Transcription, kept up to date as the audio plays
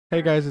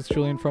Hey guys, it's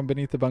Julian from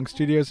Beneath the Bunk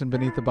Studios and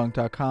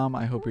BeneathTheBunk.com.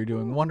 I hope you're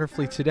doing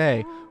wonderfully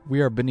today.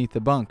 We are Beneath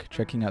the Bunk,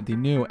 checking out the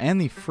new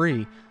and the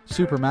free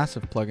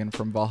Supermassive plugin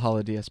from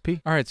Valhalla DSP.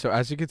 Alright, so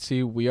as you can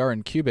see, we are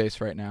in Cubase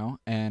right now,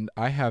 and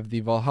I have the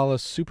Valhalla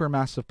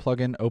Supermassive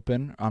plugin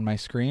open on my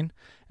screen,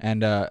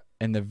 and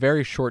in the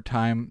very short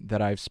time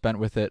that I've spent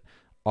with it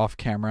off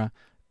camera,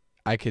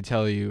 I could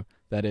tell you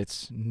that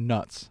it's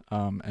nuts,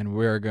 and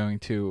we're going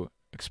to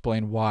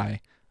explain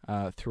why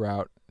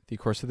throughout the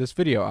course of this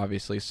video,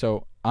 obviously.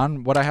 So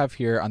on what I have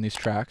here on these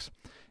tracks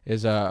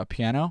is a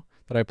piano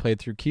that I played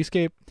through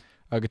Keyscape,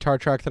 a guitar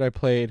track that I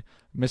played,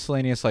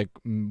 miscellaneous like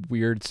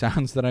weird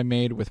sounds that I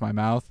made with my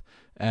mouth,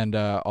 and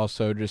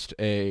also just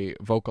a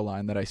vocal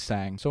line that I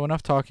sang. So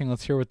enough talking,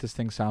 let's hear what this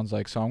thing sounds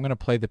like. So I'm going to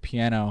play the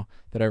piano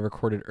that I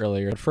recorded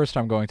earlier. But first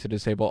I'm going to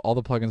disable all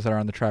the plugins that are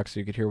on the track so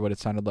you could hear what it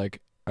sounded like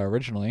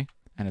originally,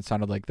 and it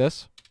sounded like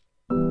this.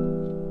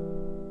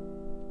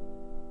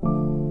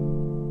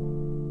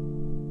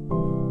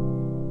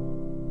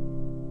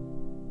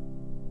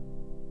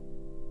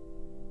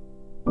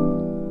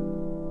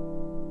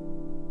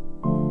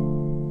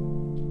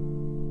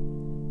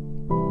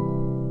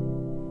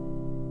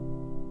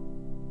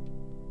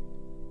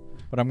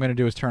 What I'm going to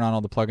do is turn on all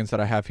the plugins that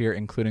I have here,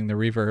 including the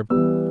reverb.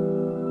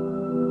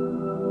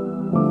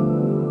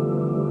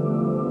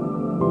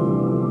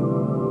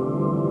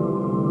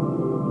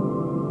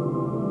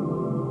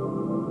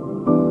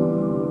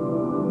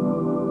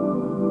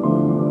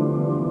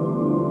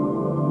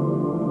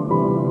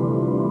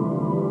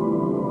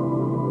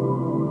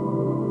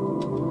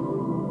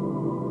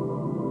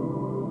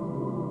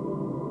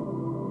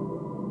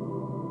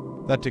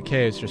 That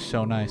decay is just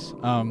so nice.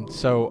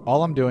 So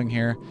all I'm doing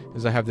here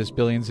is I have this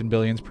billions and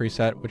billions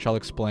preset, which I'll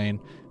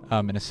explain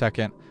in a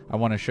second. I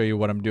want to show you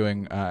what I'm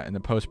doing in the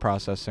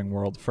post-processing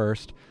world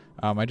first.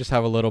 I just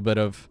have a little bit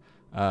of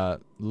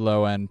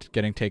low end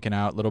getting taken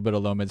out, a little bit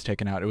of low mids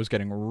taken out. It was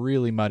getting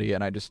really muddy,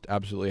 and I just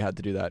absolutely had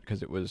to do that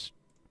because it was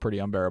pretty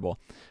unbearable.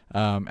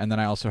 And then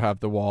I also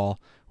have the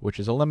wall, which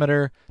is a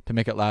limiter to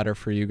make it louder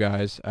for you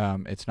guys.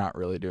 It's not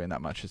really doing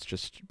that much. It's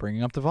just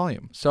bringing up the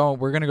volume. So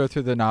we're going to go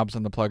through the knobs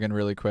on the plugin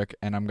really quick,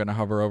 and I'm going to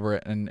hover over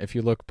it. And if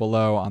you look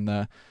below on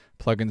the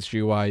plugins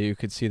GUI, you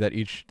could see that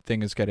each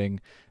thing is getting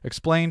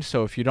explained.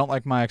 So if you don't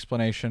like my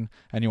explanation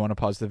and you want to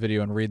pause the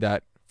video and read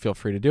that, feel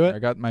free to do it. I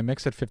got my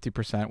mix at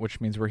 50%, which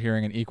means we're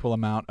hearing an equal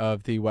amount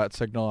of the wet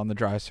signal on the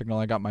dry signal.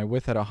 I got my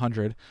width at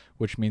 100,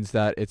 which means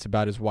that it's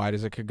about as wide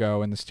as it could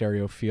go in the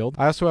stereo field.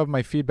 I also have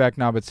my feedback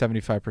knob at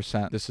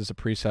 75%. This is a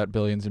preset,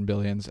 billions and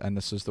billions, and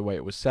this is the way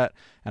it was set.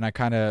 And I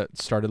kind of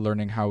started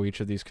learning how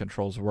each of these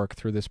controls work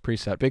through this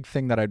preset. Big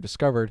thing that I've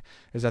discovered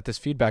is that this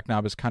feedback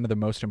knob is kind of the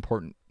most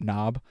important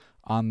knob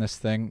on this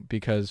thing,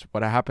 because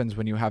what happens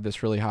when you have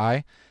this really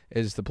high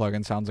is the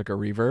plugin sounds like a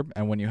reverb,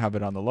 and when you have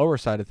it on the lower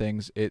side of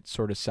things, it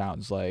sort of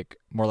sounds like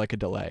more like a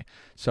delay.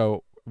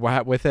 So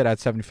with it at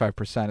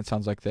 75%, it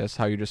sounds like this,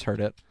 how you just heard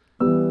it.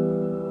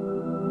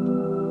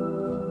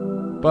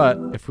 But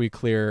if we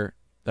clear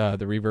the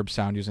reverb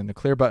sound using the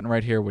clear button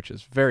right here, which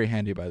is very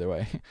handy, by the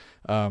way,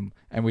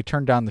 and we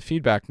turn down the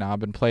feedback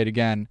knob and play it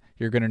again,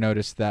 you're going to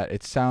notice that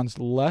it sounds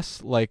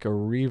less like a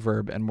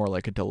reverb and more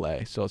like a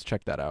delay. So let's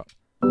check that out.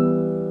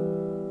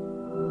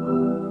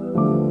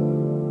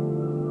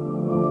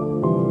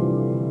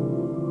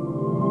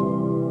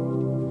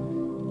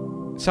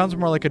 Sounds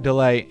more like a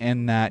delay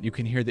in that you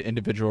can hear the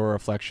individual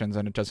reflections,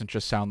 and it doesn't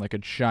just sound like a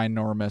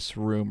ginormous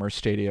room or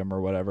stadium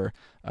or whatever.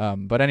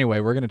 But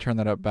anyway, we're going to turn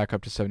that back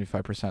up to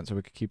 75% so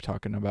we can keep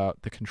talking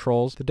about the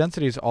controls. The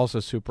density is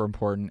also super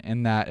important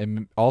in that it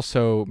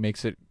also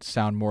makes it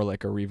sound more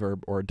like a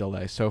reverb or a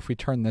delay. So if we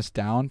turn this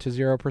down to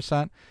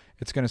 0%,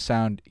 it's going to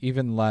sound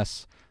even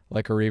less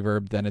like a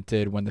reverb than it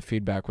did when the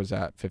feedback was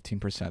at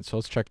 15%. So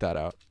let's check that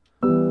out.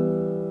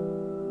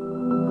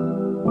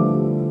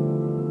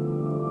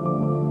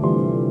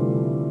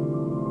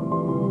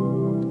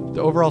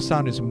 The overall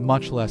sound is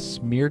much less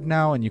smeared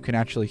now, and you can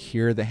actually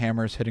hear the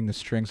hammers hitting the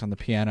strings on the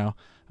piano.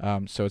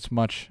 So it's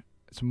much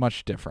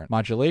different.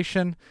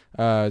 Modulation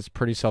is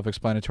pretty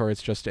self-explanatory.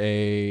 It's just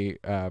a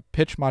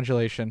pitch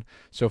modulation.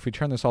 So if we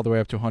turn this all the way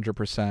up to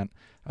 100%,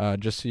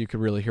 just so you could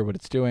really hear what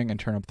it's doing, and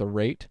turn up the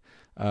rate,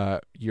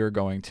 you're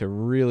going to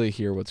really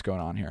hear what's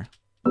going on here.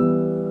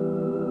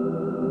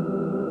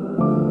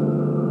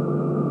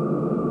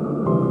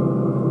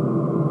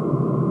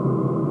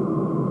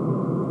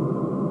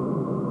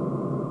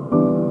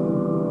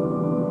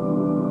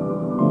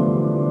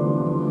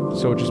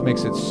 So it just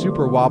makes it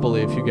super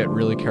wobbly if you get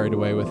really carried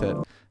away with it.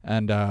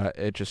 And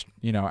it just,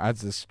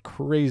 adds this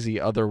crazy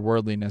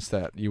otherworldliness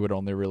that you would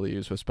only really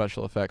use with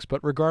special effects.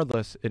 But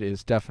regardless, it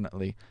is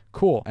definitely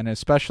cool. And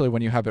especially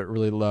when you have it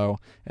really low,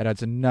 it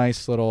adds a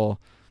nice little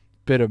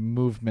bit of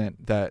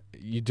movement that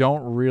you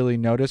don't really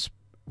notice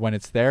when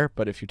it's there.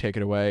 But if you take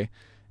it away,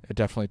 it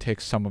definitely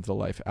takes some of the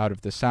life out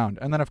of the sound.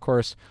 And then, of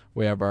course,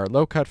 we have our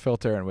low cut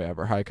filter and we have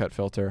our high cut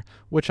filter,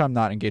 which I'm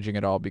not engaging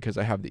at all because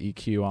I have the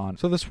EQ on.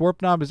 So this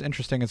warp knob is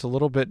interesting. It's a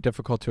little bit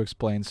difficult to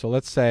explain. So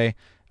let's say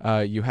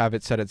you have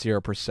it set at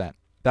 0%.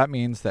 that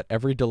means that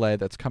every delay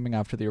that's coming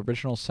after the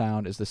original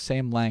sound is the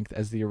same length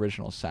as the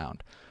original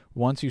sound.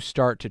 Once you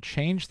start to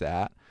change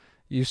that,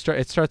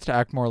 it starts to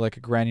act more like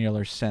a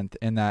granular synth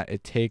in that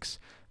it takes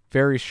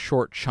very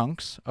short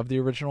chunks of the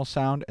original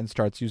sound and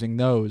starts using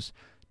those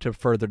to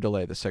further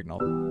delay the signal.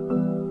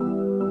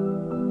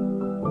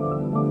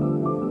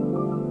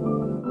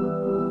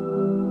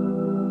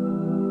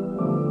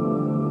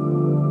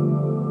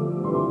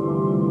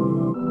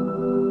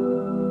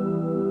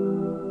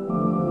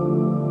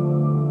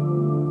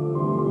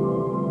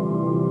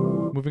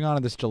 Moving on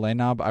to this delay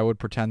knob, I would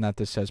pretend that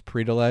this says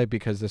pre-delay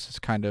because this is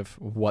kind of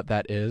what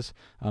that is.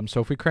 So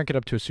if we crank it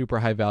up to a super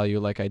high value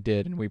like I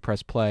did and we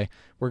press play,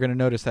 we're going to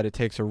notice that it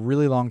takes a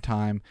really long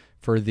time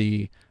for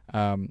the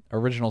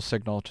original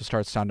signal to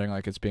start sounding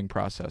like it's being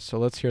processed. So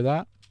let's hear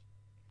that.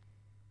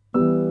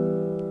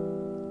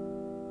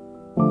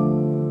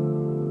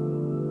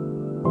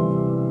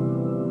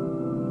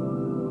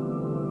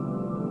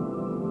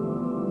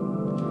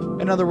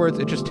 In other words,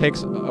 it just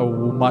takes a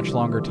much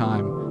longer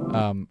time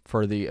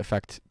for the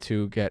effect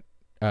to get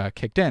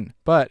kicked in.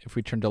 But if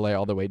we turn delay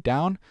all the way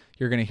down,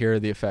 you're going to hear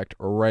the effect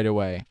right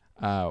away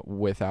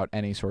without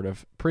any sort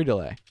of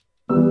pre-delay.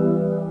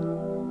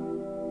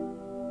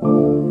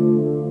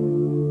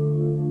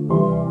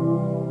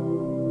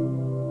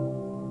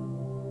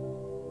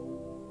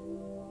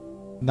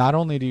 Not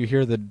only do you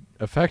hear the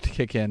effect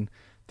kick in,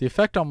 the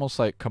effect almost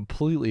like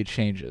completely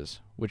changes,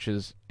 which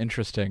is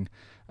interesting.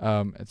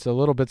 It's a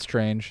little bit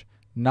strange.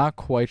 Not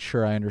quite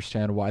sure I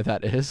understand why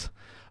that is,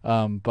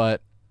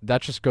 but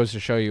that just goes to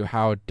show you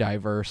how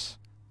diverse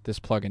this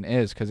plugin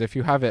is, because if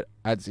you have it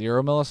at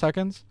 0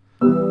 milliseconds,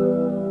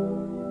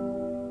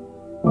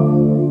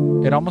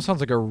 it almost sounds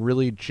like a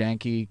really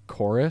janky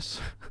chorus,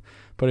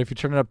 but if you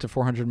turn it up to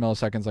 400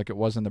 milliseconds like it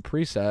was in the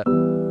preset,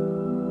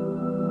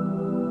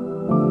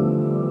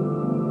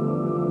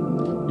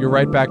 you're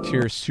right back to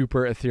your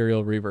super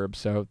ethereal reverb,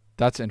 so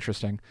that's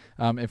interesting.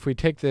 If we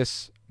take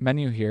this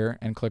menu here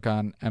and click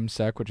on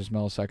MSEC, which is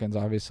milliseconds,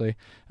 obviously,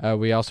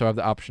 we also have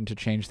the option to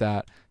change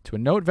that to a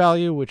note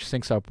value, which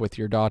syncs up with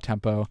your DAW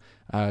tempo.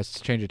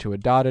 Change it to a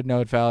dotted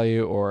note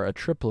value or a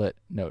triplet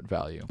note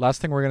value.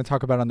 Last thing we're going to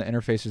talk about on the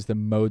interface is the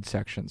mode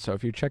section. So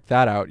if you check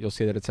that out, you'll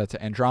see that it's set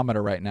to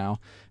Andromeda right now.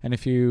 And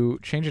if you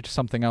change it to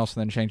something else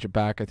and then change it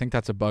back, I think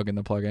that's a bug in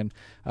the plugin.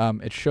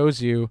 It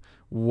shows you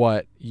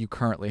what you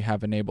currently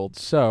have enabled.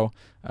 So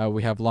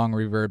we have long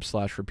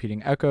reverb /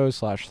 repeating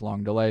echoes /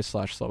 long delay /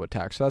 slow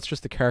attack. So that's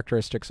just the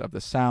characteristics of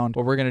the sound.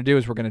 What we're going to do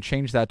is we're going to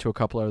change that to a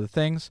couple other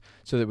things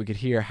so that we could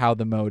hear how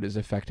the mode is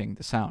affecting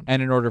the sound.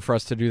 And in order for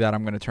us to do that,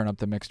 I'm going to turn up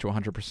the mix to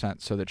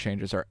 100% so the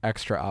changes are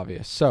extra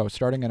obvious. So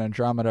starting in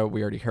Andromeda,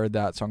 we already heard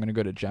that. So I'm going to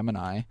go to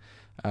Gemini,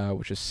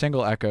 which is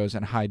single echoes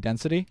and high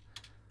density.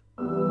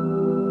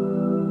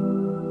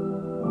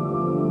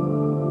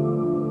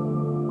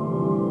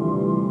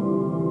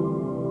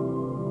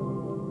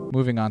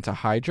 Moving on to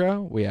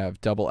Hydra, we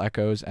have double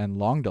echoes and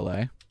long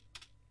delay.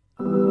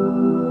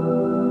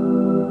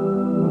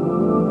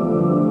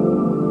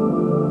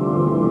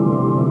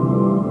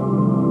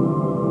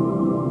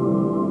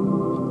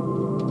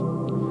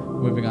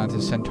 Moving on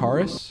to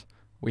Centaurus,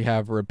 we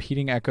have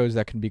repeating echoes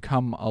that can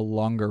become a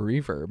longer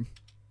reverb.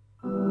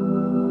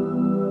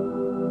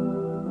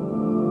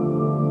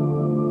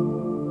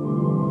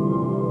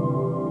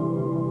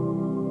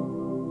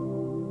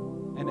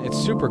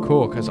 It's super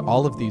cool because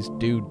all of these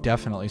do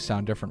definitely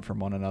sound different from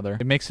one another.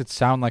 It makes it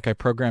sound like I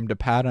programmed a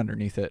pad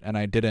underneath it and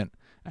I didn't,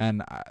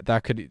 and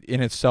that could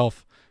in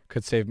itself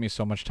could save me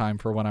so much time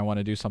for when I want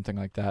to do something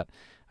like that.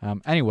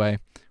 Anyway,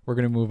 we're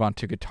going to move on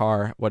to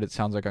guitar, what it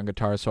sounds like on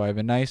guitar. So I have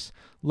a nice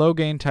low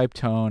gain type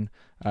tone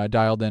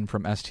dialed in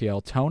from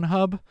STL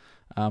Tonehub.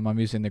 I'm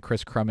using the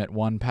Chris Crummett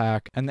 1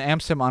 pack, and the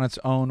amp sim on its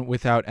own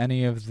without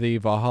any of the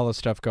Valhalla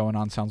stuff going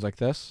on sounds like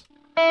this.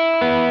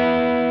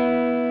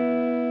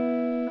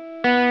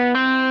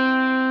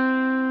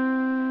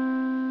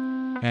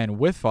 And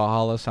with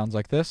Valhalla sounds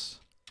like this.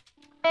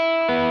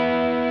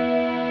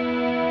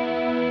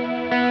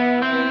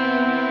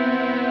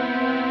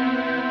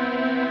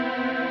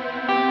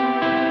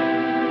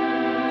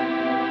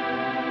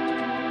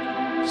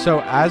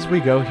 So as we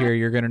go here,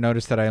 you're going to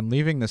notice that I am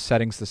leaving the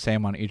settings the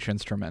same on each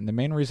instrument. And the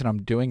main reason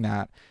I'm doing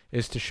that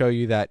is to show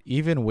you that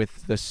even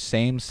with the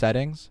same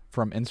settings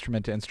from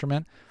instrument to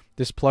instrument,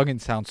 this plugin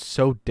sounds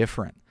so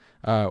different,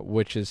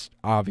 which is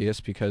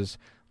obvious because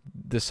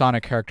the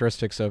sonic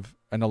characteristics of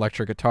an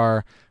electric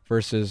guitar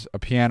versus a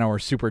piano are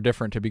super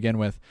different to begin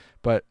with,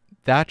 but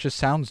that just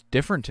sounds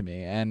different to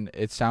me, and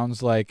it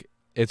sounds like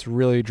it's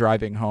really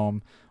driving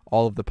home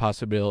all of the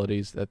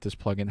possibilities that this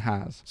plugin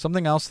has.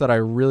 Something else that I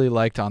really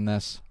liked on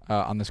this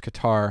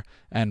guitar,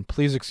 and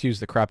please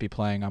excuse the crappy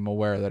playing, I'm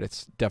aware that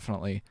it's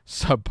definitely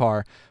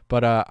subpar,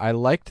 but I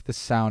liked the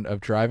sound of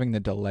driving the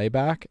delay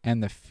back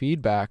and the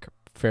feedback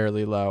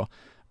fairly low,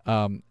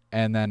 and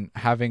then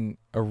having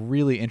a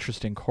really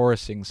interesting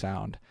chorusing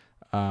sound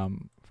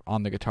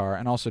on the guitar,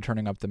 and also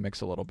turning up the mix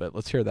a little bit.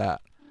 Let's hear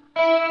that.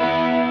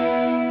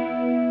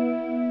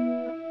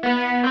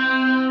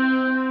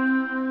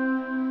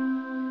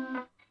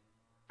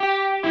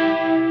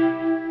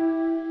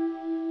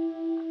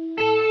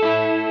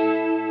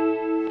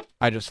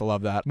 I just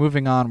love that.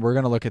 Moving on, we're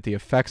going to look at the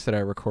effects that I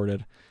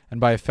recorded.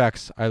 And by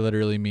effects, I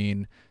literally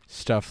mean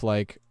stuff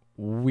like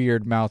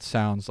weird mouth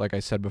sounds, like I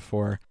said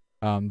before,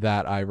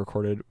 that I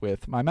recorded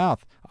with my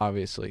mouth,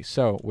 obviously.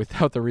 So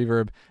without the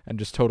reverb and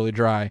just totally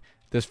dry,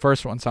 this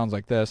first one sounds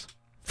like this.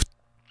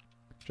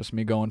 Just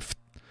me going.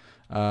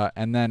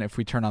 And then if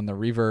we turn on the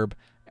reverb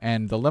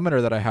and the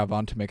limiter that I have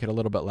on to make it a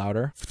little bit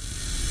louder.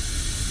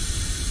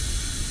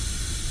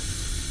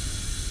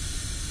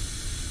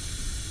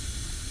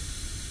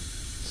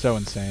 So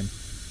insane.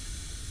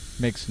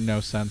 Makes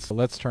no sense. So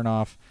let's turn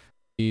off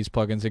these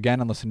plugins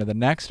again and listen to the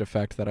next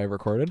effect that I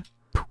recorded.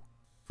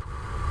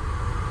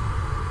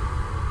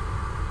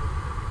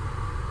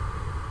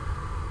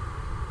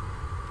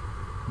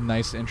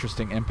 Nice,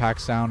 interesting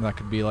impact sound. That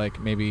could be like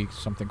maybe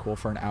something cool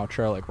for an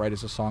outro, like right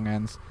as the song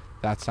ends,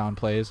 that sound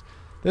plays.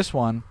 This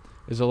one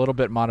is a little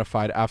bit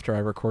modified after I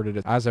recorded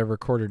it. As I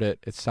recorded it,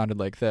 it sounded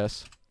like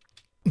this.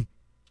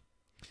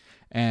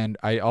 And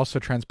I also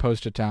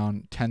transposed it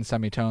down 10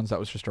 semitones. That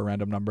was just a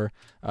random number.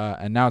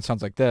 And now it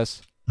sounds like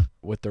this.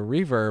 With the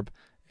reverb,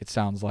 it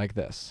sounds like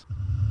this.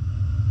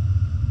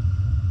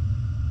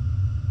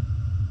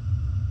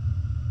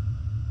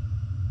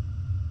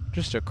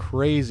 Just a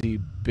crazy,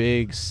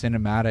 big,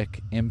 cinematic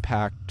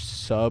impact,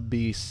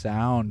 subby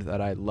sound that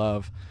I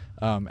love.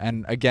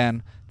 And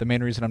again, the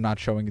main reason I'm not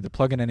showing you the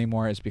plugin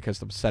anymore is because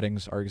the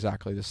settings are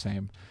exactly the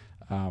same.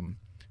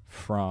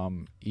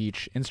 From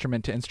each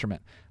instrument to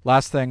instrument.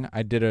 Last thing,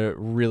 I did a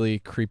really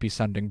creepy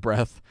sounding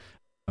breath,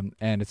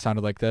 and it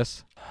sounded like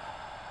this.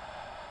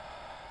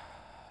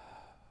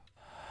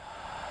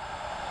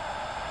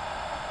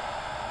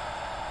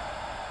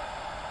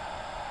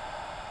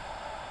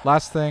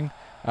 Last thing,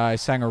 I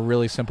sang a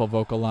really simple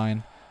vocal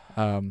line,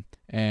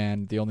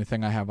 and the only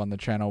thing I have on the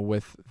channel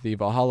with the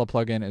Valhalla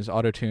plugin is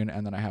autotune,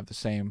 and then I have the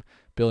same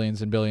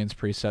billions and billions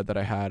preset that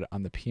I had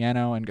on the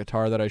piano and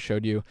guitar that I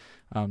showed you.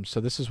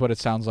 So this is what it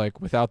sounds like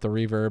without the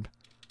reverb.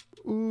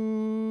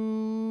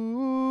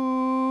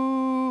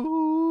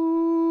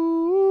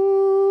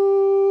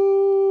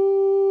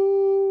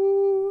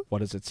 What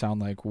does it sound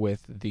like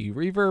with the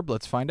reverb?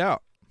 Let's find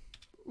out.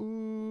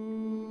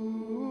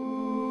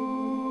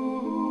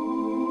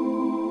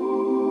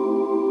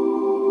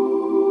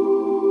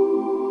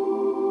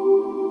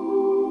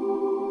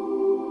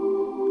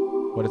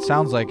 What it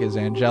sounds like is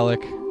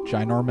angelic,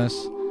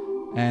 ginormous,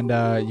 and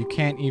you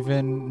can't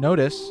even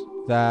notice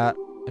that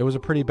it was a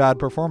pretty bad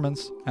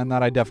performance and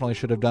that I definitely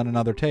should have done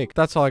another take.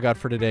 That's all I got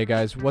for today,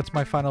 guys. What's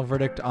my final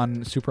verdict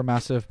on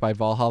Supermassive by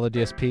Valhalla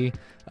DSP?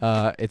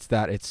 It's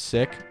that it's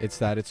sick, it's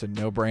that it's a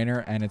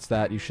no-brainer, and it's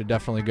that you should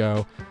definitely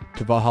go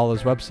to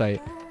Valhalla's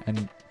website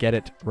and get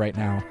it right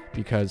now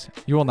because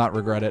you will not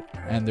regret it,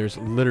 and there's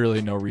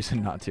literally no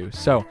reason not to.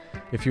 So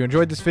if you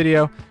enjoyed this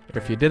video, or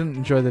if you didn't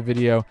enjoy the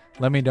video,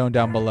 let me know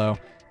down below.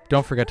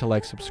 Don't forget to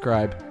like,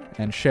 subscribe,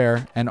 and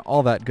share, and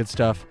all that good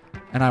stuff,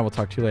 and I will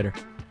talk to you later.